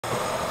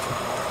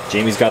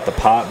Jamie's got the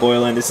pot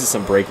boiling. This is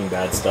some Breaking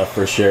Bad stuff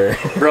for sure.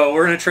 Bro,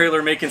 we're in a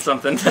trailer making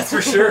something, that's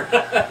for sure.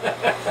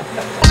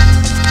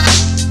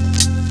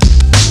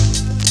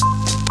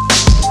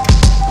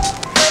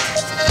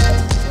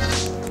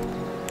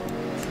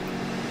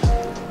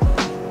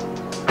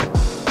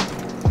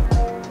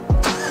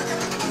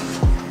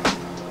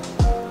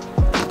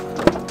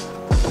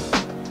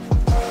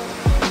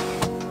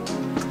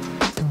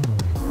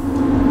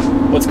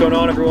 What's going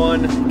on,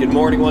 everyone? Good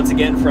morning once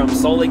again from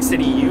Salt Lake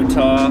City,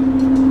 Utah.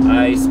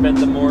 I spent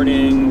the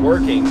morning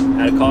working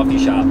at a coffee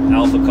shop,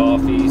 Alpha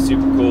Coffee,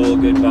 super cool,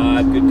 good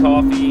vibe, good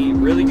coffee,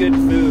 really good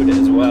food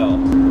as well.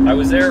 I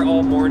was there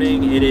all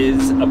morning. It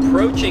is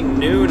approaching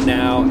noon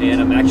now,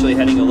 and I'm actually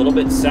heading a little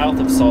bit south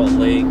of Salt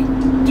Lake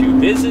to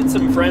visit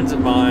some friends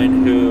of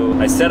mine who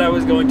I said I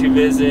was going to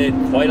visit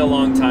quite a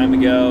long time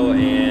ago,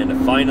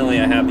 and finally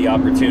I have the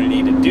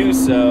opportunity to do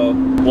so.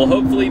 We'll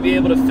hopefully be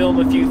able to film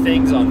a few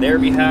things on their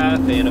behalf,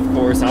 and of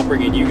course I'm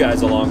bringing you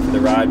guys along for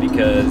the ride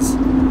because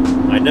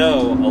I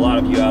know a lot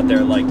of you out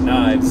there like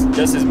knives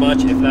just as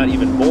much, if not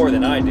even more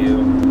than I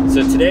do.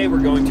 So today we're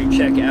going to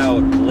check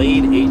out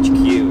Blade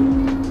HQ.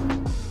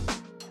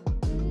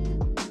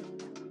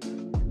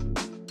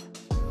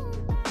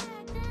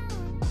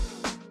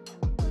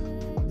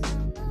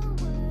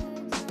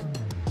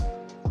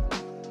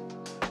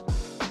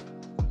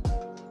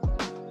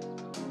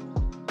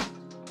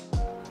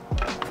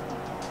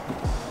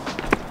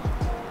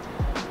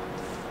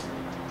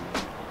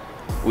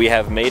 We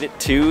have made it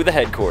to the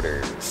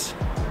headquarters.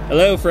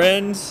 Hello,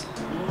 friends.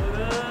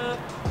 What up?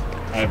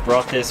 I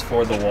brought this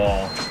for the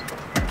wall.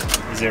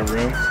 Is there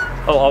room?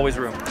 Oh, always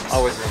room.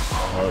 Always room.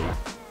 Oh,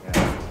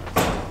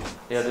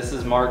 yeah, this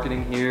is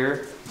marketing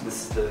here.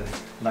 This is the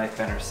knife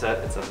bender set.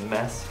 It's a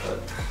mess,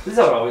 but this is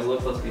how it always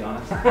looks, let's be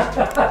honest.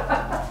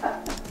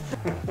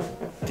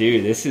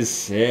 dude, this is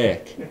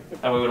sick.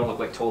 That way we don't look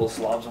like total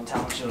slobs on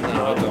television.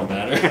 No, it don't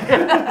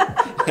matter.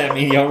 I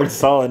mean, y'all were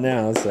solid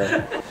now,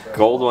 so.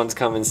 Gold one's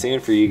coming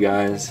soon for you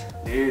guys.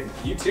 Dude,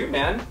 you too,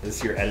 man. This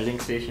is your editing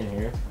station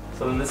here?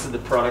 So then this is the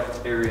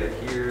product area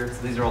here.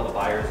 So these are all the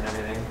buyers and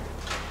everything.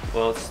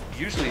 Well, it's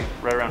usually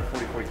right around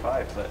 40,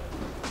 45, but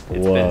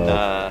it's been,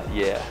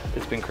 yeah,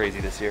 it's been crazy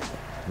this year.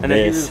 And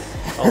then here's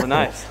all the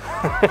knives.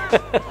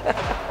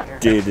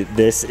 Dude,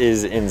 this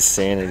is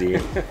insanity.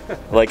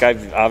 Like,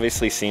 I've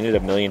obviously seen it a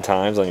million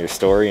times on your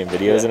story and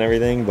videos and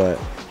everything, but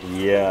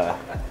yeah.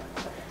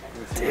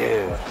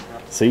 Dude.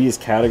 So you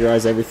just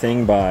categorize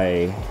everything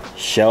by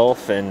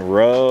shelf and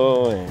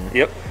row and...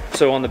 Yep.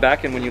 So on the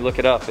back end, when you look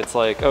it up, it's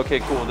like, okay,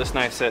 cool, this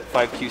knife's at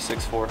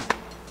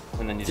 5Q64.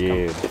 And then you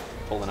just come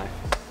pull the knife.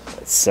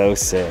 That's so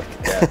sick.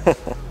 Yeah,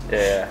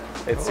 yeah,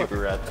 it's super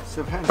rad.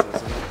 So depends,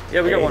 doesn't it?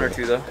 Yeah, we got one or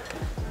two though.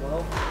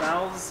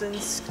 12,000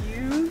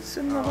 SKUs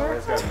in the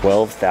warehouse?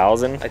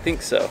 12,000? I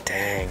think so.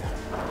 Dang.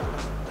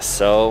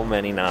 So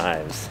many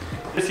knives.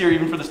 This year,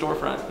 even for the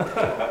storefront.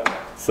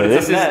 So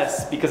it's this a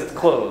mess because it's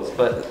closed,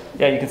 but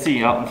yeah, you can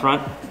see out in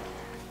front,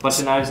 bunch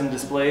of knives and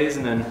displays,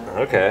 and then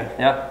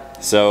yeah.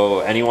 So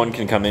anyone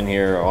can come in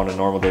here on a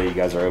normal day. You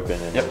guys are open,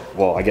 and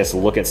well, I guess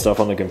look at stuff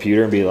on the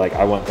computer and be like,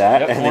 I want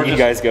that, and then you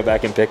guys go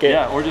back and pick it.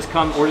 Yeah, or just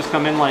come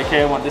in like,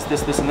 hey, I want this,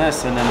 this, this, and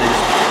this, and then they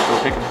just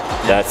go pick them.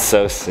 Yeah. That's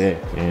so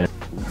sick, man.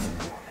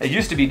 It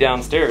used to be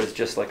downstairs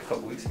just like a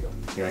couple weeks ago.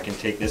 Here, I can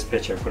take this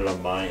picture and put it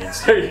on my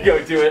Instagram. There you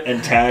go, do it.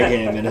 And tag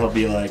him, and he'll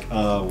be like,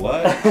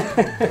 what?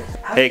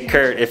 Hey,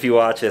 Kurt, if you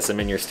watch this, I'm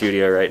in your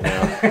studio right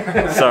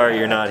now. Sorry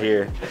you're not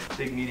here.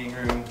 Big meeting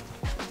room.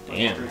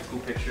 Damn. Cool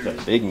pictures.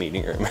 It's a big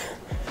meeting room.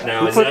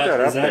 Now, is put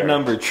that that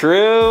number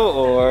true,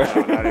 or?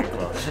 No, not even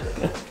close.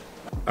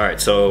 All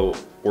right, so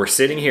we're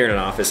sitting here in an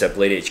office at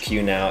Blade HQ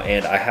now,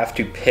 and I have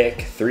to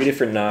pick 3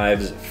 different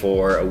knives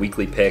for a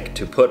weekly pick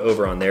to put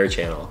over on their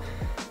channel.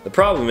 The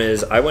problem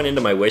is I went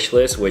into my wish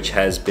list, which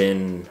has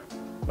been,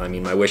 I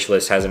mean, my wish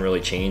list hasn't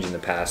really changed in the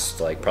past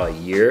like probably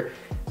year,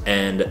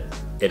 and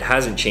it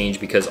hasn't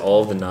changed because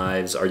all of the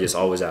knives are just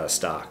always out of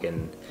stock,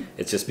 and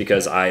it's just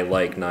because I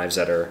like knives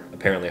that are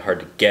apparently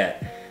hard to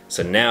get.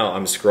 So now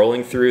I'm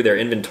scrolling through their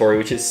inventory,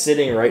 which is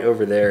sitting right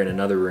over there in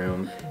another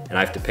room, and I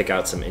have to pick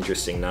out some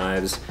interesting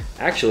knives.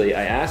 Actually,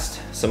 I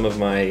asked some of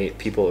my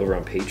people over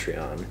on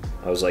Patreon.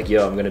 I was like,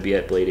 yo, I'm gonna be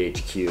at Blade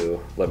HQ.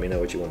 Let me know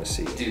what you wanna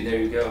see. Dude,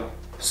 there you go.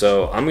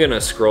 So I'm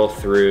gonna scroll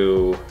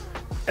through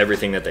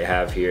everything that they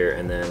have here,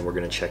 and then we're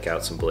gonna check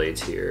out some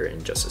blades here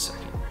in just a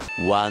second.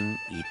 One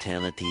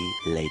eternity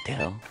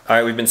later. All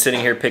right, we've been sitting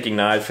here picking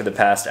knives for the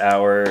past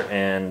hour,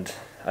 and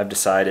I've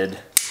decided,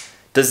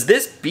 does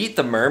this beat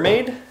the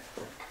Mermaid?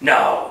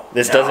 No.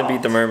 This doesn't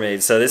beat the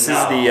Mermaid. So this is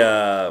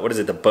the, what is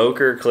it, the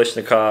Boker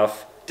Kalashnikov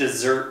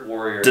Desert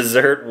Warrior.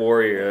 Desert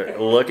Warrior.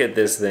 Look at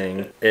this thing.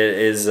 It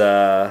is,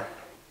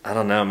 I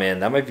don't know,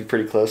 man. That might be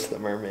pretty close to the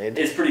Mermaid.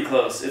 It's pretty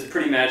close. It's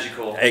pretty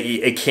magical.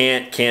 It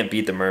can't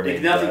beat the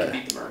Mermaid. Nothing can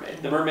beat the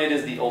Mermaid. The Mermaid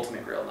is the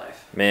ultimate grill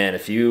knife. Man,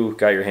 if you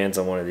got your hands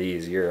on one of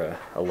these, you're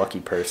a lucky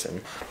person.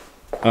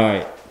 All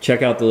right,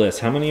 check out the list.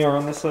 How many are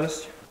on this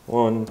list?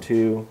 1,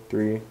 2,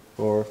 3,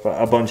 4,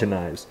 5. A bunch of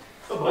knives.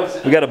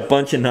 We got a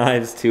bunch of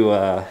knives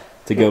to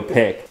to go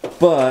pick.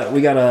 But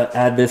we gotta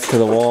add this to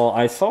the wall.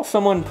 I saw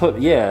someone put,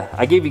 yeah,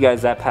 I gave you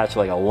guys that patch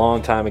like a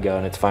long time ago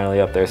and it's finally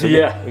up there. So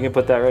Yeah. we can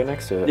put that right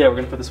next to it. Yeah, we're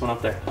gonna put this one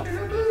up there.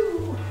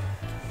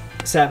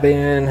 Sat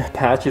band,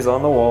 patches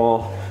on the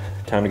wall.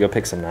 Time to go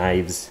pick some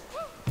knives.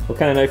 What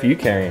kind of knife are you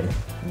carrying,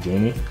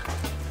 Jamie?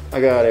 I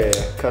got a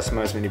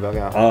customized mini bug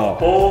out. Oh.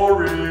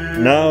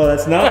 Boring. No,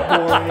 that's not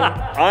boring.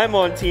 I'm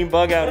on team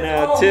bug out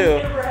now too.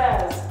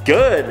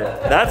 Good.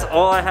 That's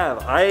all I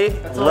have. I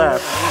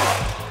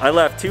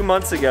left 2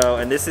 months ago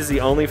and this is the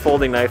only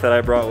folding knife that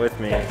I brought with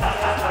me.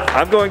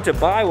 I'm going to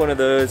buy one of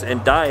those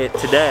and dye it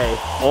today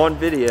on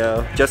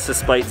video just to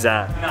spite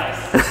Zach.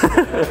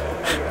 Nice.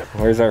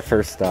 Where's our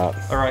first stop?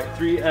 All right,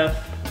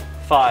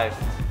 3F5.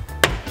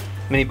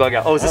 Mini bug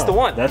out. Oh, is this the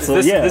one? That's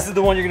this is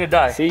the one you're gonna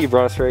dye. See, you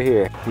brought us right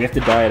here. We have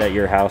to dye it at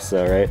your house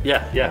though, right?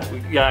 Yeah, yeah.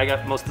 Yeah, I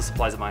got most of the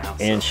supplies at my house.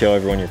 And show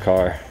everyone your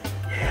car.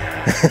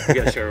 You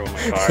gotta share it with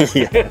my car.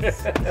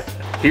 Yes.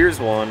 Here's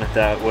one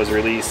that was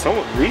released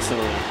somewhat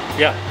recently.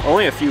 Yeah.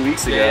 Only a few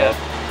weeks ago.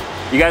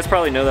 Yeah. You guys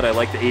probably know that I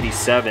like the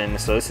 87,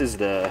 so this is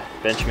the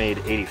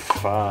Benchmade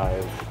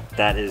 85.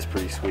 That is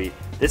pretty sweet.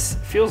 This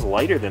feels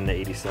lighter than the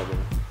 87.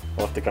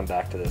 We'll have to come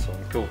back to this one.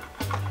 Cool.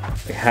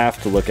 We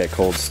have to look at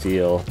cold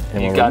steel.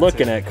 And You when we're got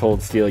looking to. at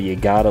cold steel, you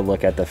gotta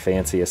look at the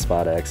fanciest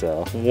Spot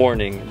XL.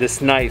 Warning,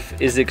 this knife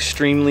is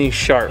extremely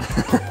sharp.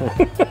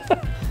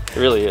 It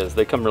really is.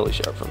 They come really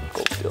sharp from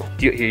cold steel.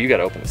 Here, you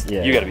gotta open this.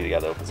 Yeah. You gotta be the guy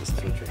that opens this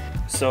thing.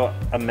 So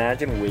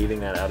imagine waving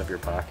that out of your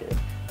pocket.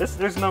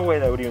 There's no way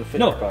that would even fit in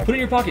No, your pocket. put it in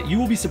your pocket. You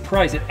will be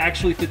surprised. It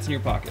actually fits in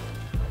your pocket.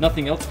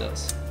 Nothing else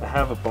does. I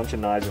have a bunch of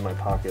knives in my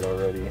pocket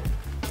already.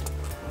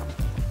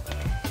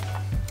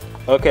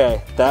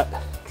 Okay, that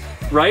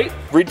Right?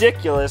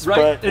 ridiculous,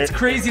 Right? but It's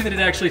crazy that it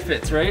actually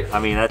fits, right? I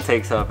mean, that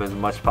takes up as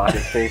much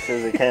pocket space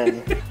as it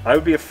can. I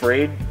would be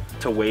afraid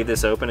to wave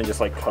this open and just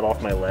like cut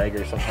off my leg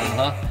or something.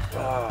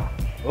 Uh-huh.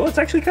 Oh, it's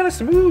actually kind of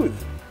smooth.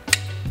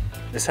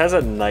 This has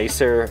a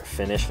nicer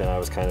finish than I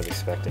was kind of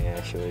expecting,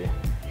 actually.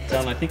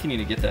 Talon, I think you need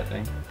to get that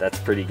thing. That's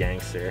pretty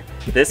gangster.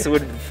 This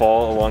would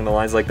fall along the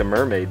lines like the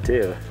Mermaid,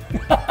 too.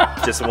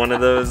 Just one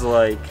of those,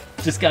 like,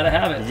 Just gotta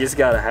have you it. just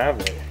gotta have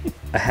it.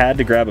 I had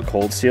to grab a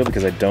cold steel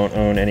because I don't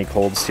own any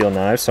cold steel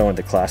knives, so I went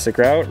the classic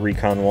route.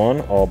 Recon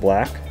 1, all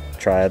black,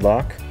 triad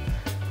lock.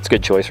 It's a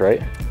good choice,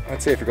 right?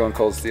 I'd say if you're going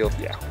cold steel.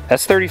 Yeah.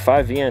 That's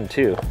 35 VN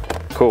too.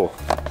 Cool.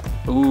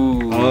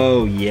 Ooh.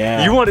 Oh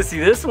yeah. You want to see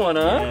this one,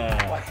 huh?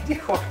 Yeah. Why do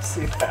you want to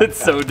see that?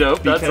 It's so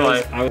dope. That's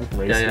why. I was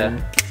racing.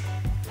 Yeah.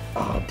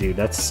 Oh dude,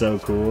 that's so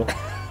cool.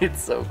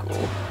 It's so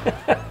cool.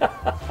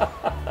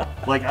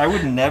 Like I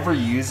would never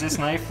use this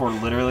knife for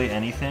literally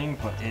anything,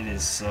 but it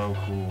is so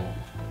cool.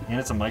 And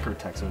it's a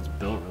Microtech, so it's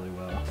built really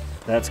well.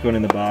 That's going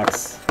in the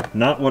box.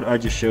 Not what I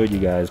just showed you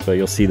guys, but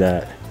you'll see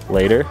that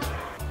later.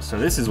 So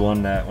this is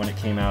one that when it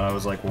came out, I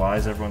was like, why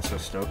is everyone so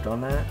stoked on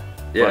that?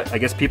 Yeah. But I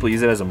guess people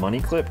use it as a money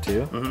clip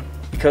too.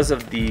 Because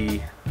of the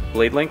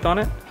blade length on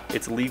it,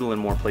 it's legal in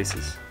more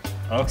places.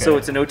 Okay. So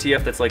it's an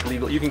OTF that's like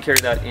legal. You can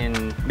carry that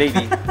in, maybe,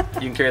 you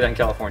can carry that in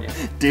California.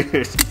 dude,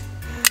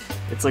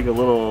 it's like a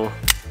little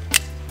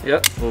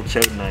Yep,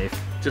 choke knife.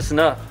 just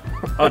enough.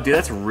 Oh, dude,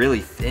 that's really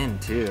thin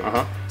too.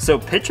 Uh-huh. So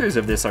pictures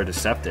of this are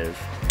deceptive.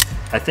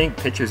 I think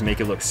pictures make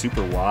it look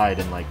super wide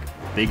and like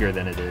bigger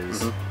than it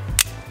is.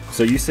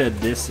 So you said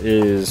this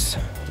is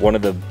one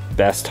of the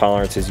best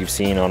tolerances you've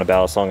seen on a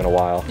ballast song in a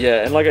while.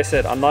 Yeah, and like I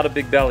said, I'm not a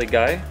big bally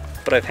guy,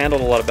 but I've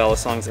handled a lot of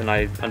ballast songs and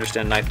I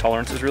understand knife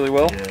tolerances really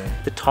well. Yeah.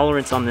 The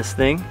tolerance on this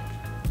thing,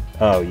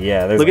 Oh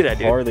yeah, there's Look at that,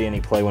 dude. hardly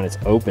any play when it's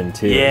open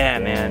too. yeah,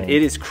 Dang. man,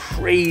 it is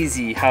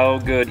crazy how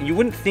good. You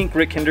wouldn't think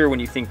Rick Hinder when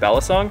you think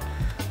ballast song,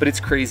 but it's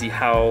crazy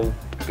how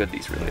good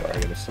these really I are.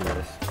 gotta see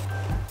this.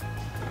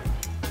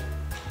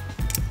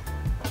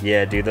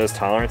 Yeah, dude, those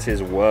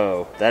tolerances,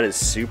 whoa, that is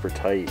super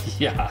tight.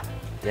 Yeah.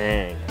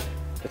 Dang,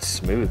 it's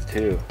smooth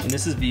too. And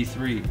this is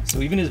V3. So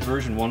even his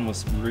version 1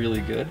 was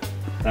really good.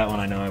 That one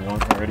I know I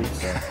want already,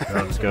 so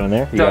I'll just go in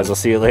there. You Done. guys will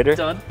see it later.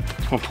 Done.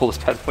 I'm gonna pull this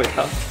bad boy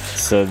out.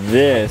 So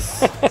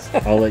this,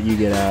 I'll let you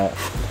get out.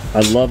 I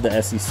love the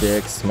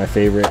SE6, my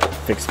favorite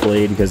fixed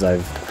blade because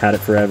I've had it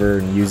forever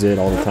and use it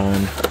all the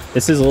time.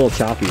 This is a little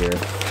choppier.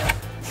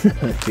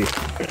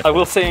 I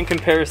will say in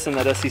comparison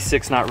that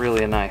SE6 not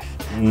really a knife.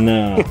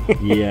 No,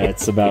 yeah,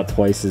 it's about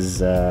twice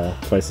as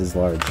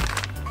large.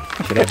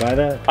 Should I buy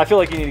that? I feel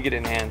like you need to get it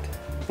in hand.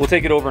 We'll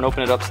take it over and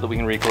open it up so that we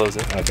can reclose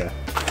it. Okay.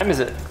 What time is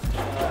it?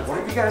 What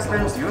have you guys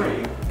been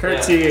doing?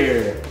 Kurt's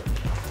here.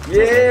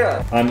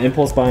 Yeah. I'm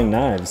impulse buying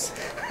knives.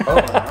 Oh,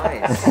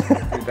 nice.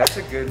 Dude, that's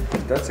a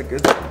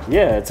good thing.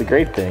 Yeah, it's a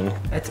great thing.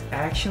 That's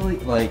actually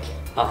like.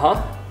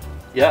 Uh-huh.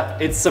 Yeah,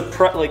 it's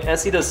like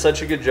Essie does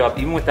such a good job.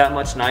 Even with that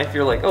much knife,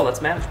 you're like, oh,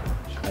 that's manageable.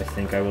 I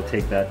think I will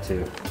take that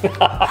too.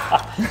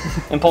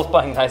 Impulse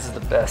buying knives is the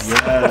best.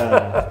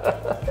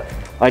 Yeah.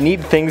 I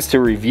need things to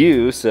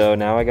review, so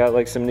now I got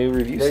like some new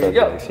review There you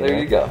go. subjects. There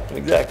you go.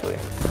 Exactly.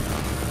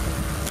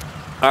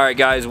 Alright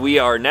guys, we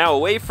are now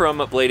away from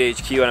Blade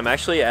HQ and I'm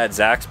actually at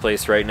Zach's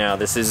place right now.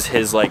 This is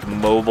his like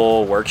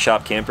mobile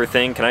workshop camper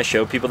thing. Can I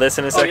show people this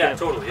in a second? Oh yeah,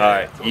 totally. Yeah,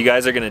 Alright, totally. You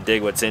guys are gonna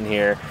dig what's in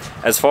here.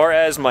 As far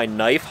as my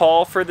knife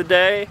haul for the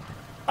day,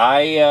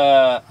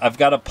 I've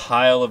got a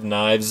pile of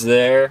knives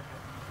there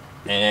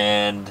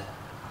and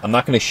I'm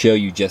not gonna show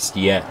you just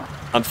yet.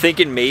 I'm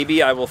thinking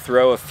maybe I will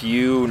throw a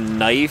few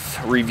knife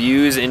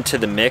reviews into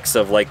the mix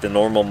of like the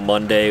normal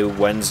Monday,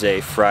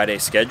 Wednesday, Friday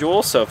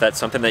schedule. So if that's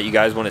something that you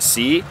guys want to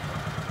see,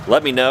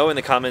 let me know in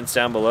the comments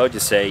down below.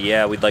 Just say,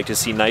 yeah, we'd like to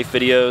see knife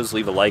videos.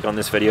 Leave a like on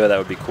this video, that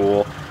would be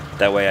cool.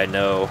 That way I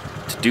know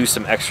to do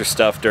some extra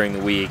stuff during the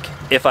week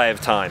if I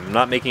have time. I'm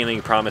not making any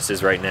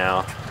promises right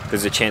now.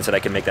 There's a chance that I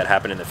can make that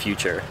happen in the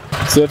future.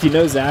 So if you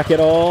know Zach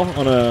at all,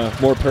 on a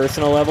more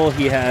personal level,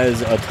 he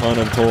has a ton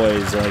of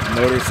toys, like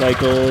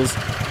motorcycles,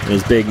 and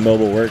his big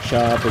mobile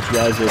workshop, which you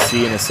guys will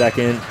see in a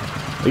second.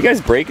 Are you guys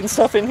breaking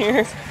stuff in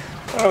here?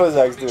 I was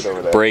actually doing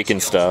over there.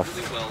 Breaking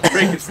stuff.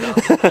 Breaking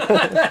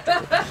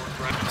stuff.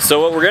 So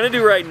what we're gonna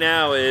do right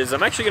now is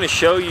I'm actually gonna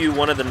show you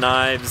one of the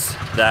knives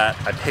that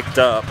I picked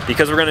up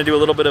because we're gonna do a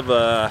little bit of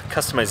a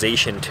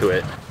customization to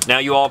it. Now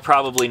you all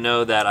probably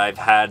know that I've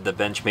had the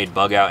Benchmade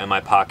bug out in my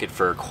pocket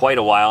for quite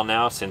a while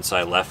now since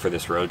I left for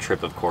this road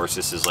trip. Of course,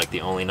 this is like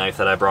the only knife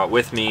that I brought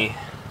with me.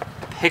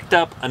 Picked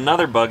up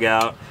another bug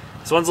out.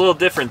 This one's a little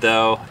different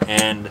though,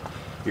 and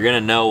you're gonna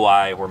know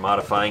why we're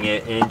modifying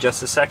it in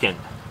just a second.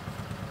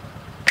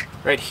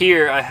 Right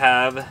here I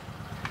have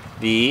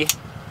the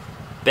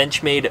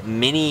Benchmade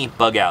mini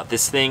bug out.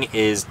 This thing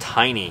is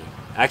tiny.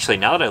 Actually,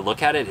 now that I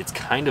look at it, it's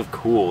kind of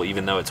cool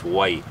even though it's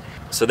white.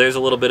 So there's a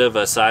little bit of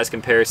a size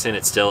comparison.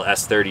 It's still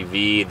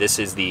S30V. This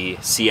is the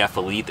CF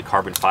Elite, the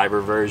carbon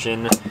fiber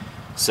version.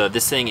 So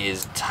this thing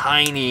is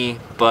tiny,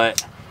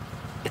 but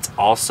it's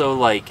also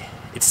like,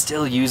 it's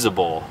still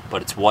usable,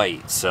 but it's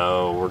white.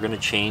 So we're gonna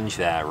change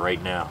that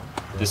right now.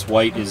 This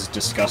white is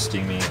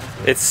disgusting me.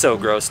 It's so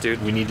gross,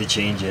 dude. We need to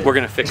change it. We're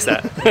gonna fix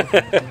that.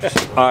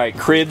 All right,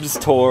 cribs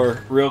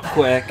tour real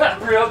quick.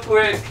 Real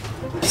quick.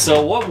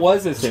 So what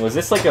was this thing? Was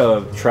this like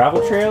a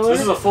travel trailer?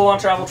 This is a full-on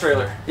travel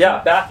trailer.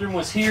 Yeah, bathroom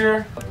was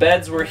here,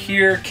 beds were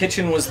here,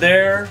 kitchen was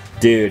there.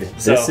 Dude,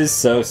 this is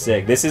so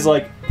sick. This is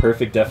like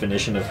perfect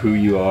definition of who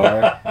you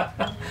are,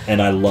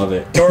 and I love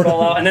it. Tore it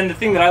all out. And then the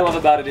thing that I love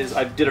about it is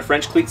I did a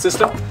French cleat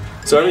system,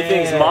 so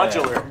everything's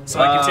modular. So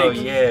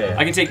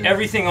I can take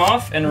everything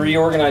off and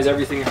reorganize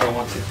everything if I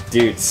want to.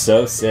 Dude,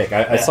 so sick.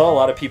 I saw a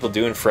lot of people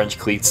doing French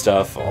cleat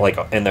stuff like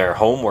in their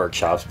home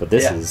workshops, but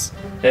this is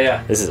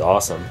this is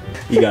awesome.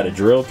 You got a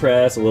drill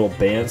press, a little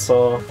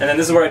bandsaw, and then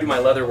this is where I do my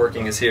leather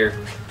working is here.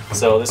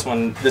 So this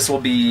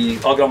will be,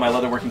 I'll get all my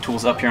leather working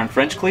tools up here on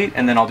French cleat,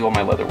 and then I'll do all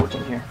my leather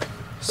working here.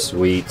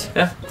 Sweet.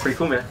 Yeah, pretty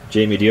cool, man.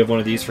 Jamie, do you have one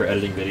of these for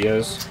editing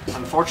videos?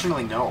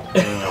 Unfortunately, no.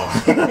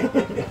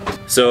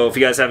 So if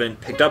you guys haven't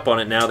picked up on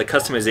it now, the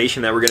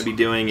customization that we're going to be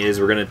doing is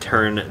we're going to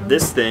turn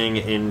this thing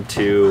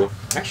into,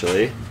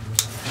 actually,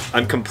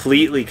 I'm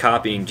completely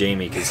copying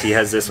Jamie because he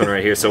has this one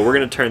right here. So we're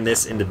going to turn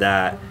this into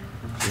that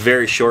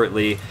very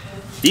shortly.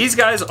 These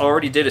guys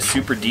already did a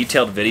super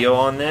detailed video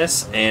on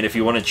this, and if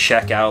you want to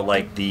check out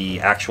like the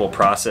actual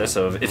process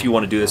of if you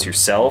want to do this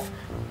yourself,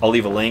 I'll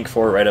leave a link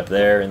for it right up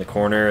there in the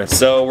corner.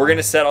 So we're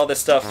gonna set all this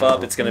stuff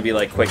up. It's gonna be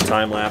like quick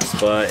time lapse,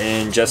 but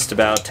in just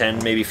about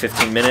 10, maybe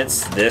 15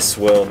 minutes, this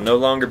will no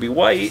longer be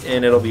white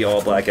and it'll be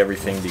all black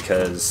everything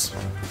because,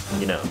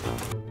 you know.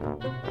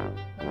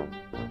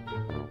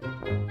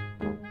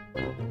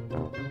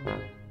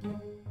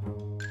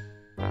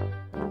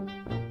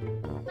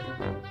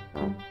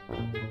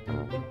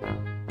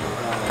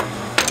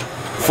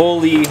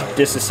 Fully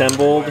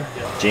disassembled.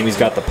 Jamie's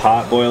got the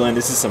pot boiling.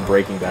 This is some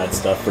Breaking Bad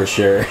stuff for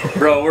sure.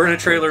 Bro, we're in a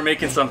trailer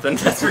making something,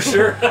 that's for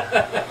sure.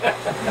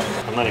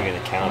 I'm not even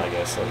gonna count, I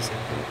guess. I'll just...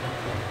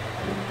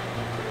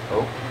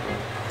 Oh.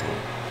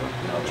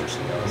 No,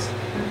 Tristan does.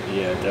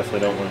 Yeah, definitely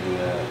don't want to do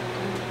that.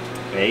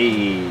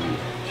 Hey,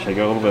 should I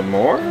go a little bit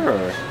more,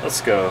 or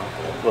let's go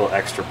a little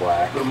extra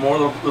black. A little more,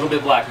 a little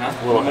bit black, huh?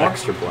 A little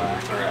extra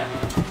black. All right.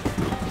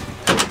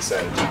 I'm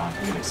excited, John.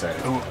 I'm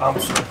excited. Oh, I'm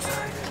so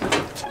excited.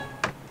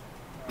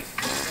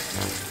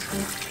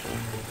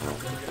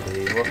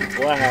 They look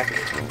black.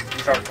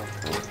 Charcoal.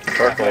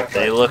 Charcoal.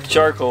 They look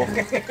charcoal.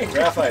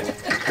 Graphite.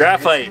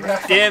 Graphite.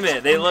 Damn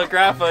it, they look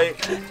graphite.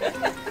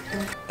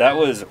 That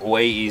was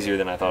way easier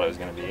than I thought it was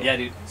gonna be. Yeah,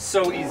 dude,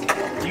 so easy. You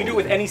can do it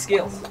with any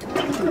scales.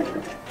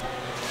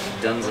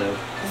 Dunzo.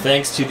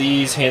 Thanks to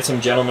these handsome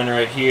gentlemen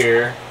right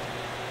here,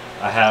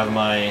 I have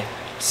my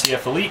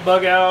CF Elite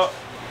bug out.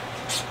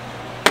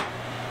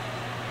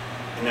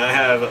 And I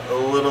have a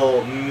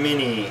little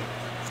mini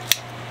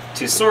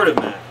to sort of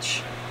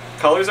match.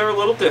 Colors are a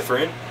little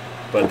different,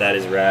 but that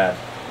is rad.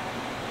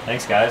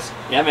 Thanks, guys.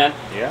 Yeah, man.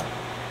 Yeah.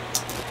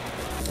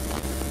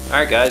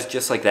 Alright guys,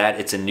 just like that,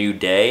 it's a new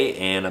day,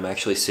 and I'm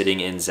actually sitting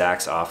in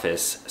Zach's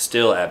office,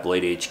 still at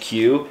Blade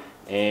HQ,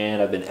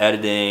 and I've been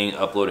editing,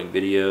 uploading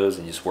videos,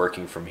 and just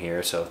working from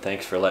here, so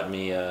thanks for letting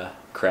me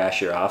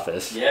crash your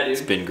office. Yeah, dude.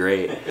 It's been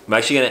great. I'm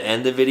actually gonna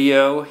end the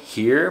video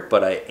here,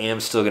 but I am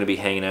still gonna be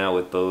hanging out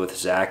with both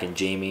Zach and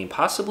Jamie,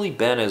 possibly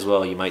Ben as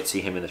well. You might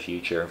see him in the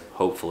future,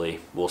 hopefully,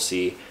 we'll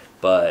see.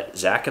 But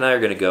Zach and I are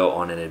gonna go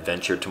on an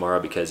adventure tomorrow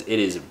because it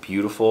is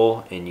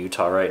beautiful in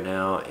Utah right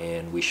now,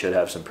 and we should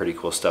have some pretty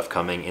cool stuff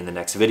coming in the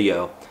next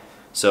video.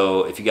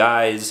 So if you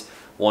guys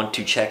want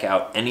to check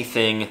out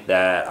anything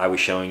that I was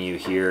showing you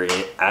here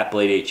at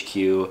Blade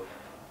HQ,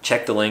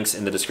 check the links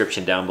in the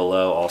description down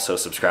below. Also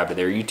subscribe to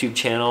their YouTube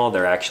channel.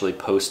 They're actually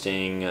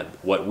posting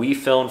what we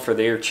filmed for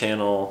their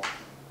channel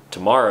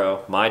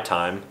tomorrow, my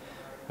time,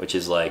 which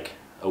is like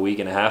a week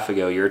and a half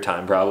ago, your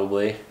time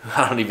probably.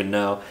 I don't even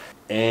know.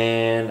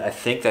 And I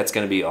think that's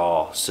gonna be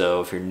all.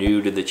 So if you're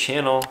new to the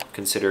channel,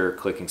 consider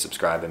clicking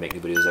subscribe. I make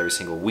new videos every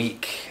single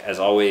week. As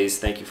always,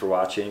 thank you for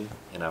watching,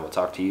 and I will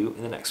talk to you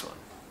in the next one.